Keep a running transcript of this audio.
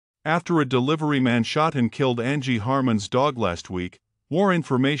After a delivery man shot and killed Angie Harmon's dog last week, more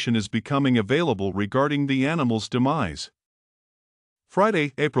information is becoming available regarding the animal's demise.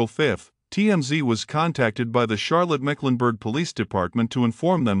 Friday, April 5, TMZ was contacted by the Charlotte-Mecklenburg Police Department to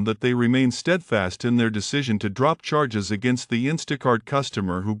inform them that they remain steadfast in their decision to drop charges against the Instacart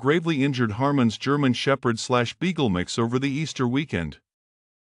customer who gravely injured Harmon's German Shepherd/Beagle mix over the Easter weekend.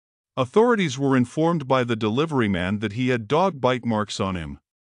 Authorities were informed by the delivery man that he had dog bite marks on him.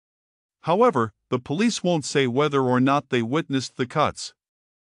 However, the police won't say whether or not they witnessed the cuts.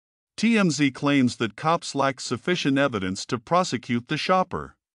 TMZ claims that cops lack sufficient evidence to prosecute the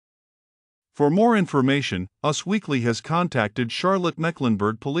shopper. For more information, Us Weekly has contacted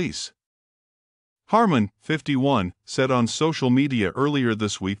Charlotte-Mecklenburg Police. Harmon, 51, said on social media earlier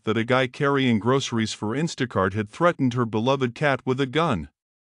this week that a guy carrying groceries for Instacart had threatened her beloved cat with a gun.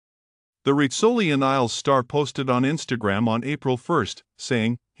 The Rizzoli and Isles star posted on Instagram on April 1,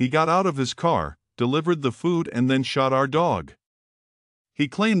 saying, "He got out of his car, delivered the food and then shot our dog. He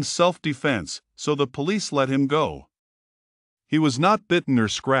claimed self-defense, so the police let him go. He was not bitten or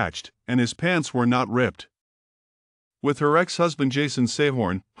scratched, and his pants were not ripped." With her ex-husband Jason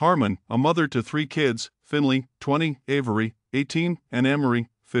Sehorn, Harmon, a mother to 3 kids, Finley, 20, Avery, 18, and Emery,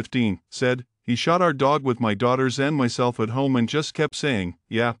 15, said, "He shot our dog with my daughters and myself at home and just kept saying,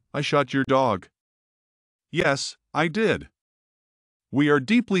 'Yeah, I shot your dog.' Yes, I did. We are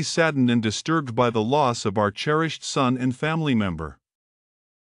deeply saddened and disturbed by the loss of our cherished son and family member."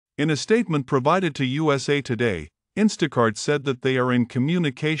 In a statement provided to USA Today, Instacart said that they are in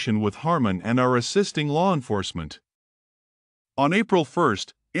communication with Harmon and are assisting law enforcement. On April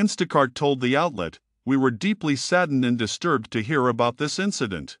 1, Instacart told the outlet, "We were deeply saddened and disturbed to hear about this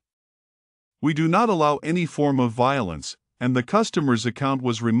incident. We do not allow any form of violence, and the customer's account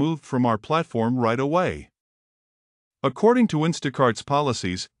was removed from our platform right away." According to Instacart's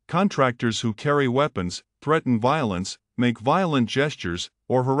policies, contractors who carry weapons, threaten violence, make violent gestures,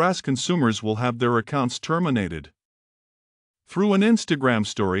 or harass consumers will have their accounts terminated. Through an Instagram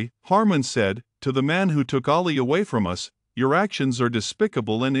story, Harmon said, "To the man who took Ollie away from us, your actions are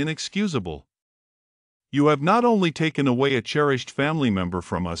despicable and inexcusable. You have not only taken away a cherished family member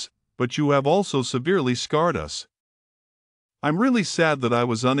from us, but you have also severely scarred us. I'm really sad that I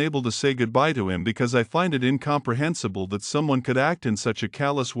was unable to say goodbye to him because I find it incomprehensible that someone could act in such a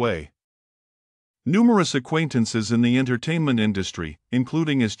callous way." Numerous acquaintances in the entertainment industry,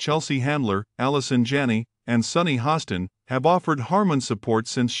 including his Chelsea handler, Allison Janney, and Sonny Hostin, have offered Harmon support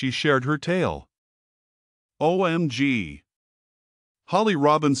since she shared her tale. OMG. Holly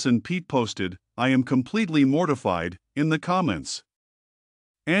Robinson Pete posted, "I am completely mortified," in the comments.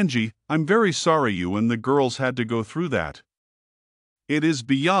 "Angie, I'm very sorry you and the girls had to go through that. It is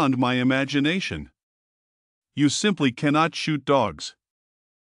beyond my imagination. You simply cannot shoot dogs.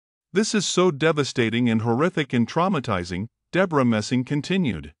 This is so devastating and horrific and traumatizing," Deborah Messing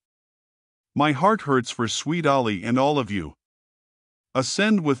continued. "My heart hurts for sweet Ollie and all of you.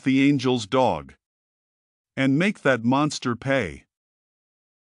 Ascend with the angel's dog. And make that monster pay."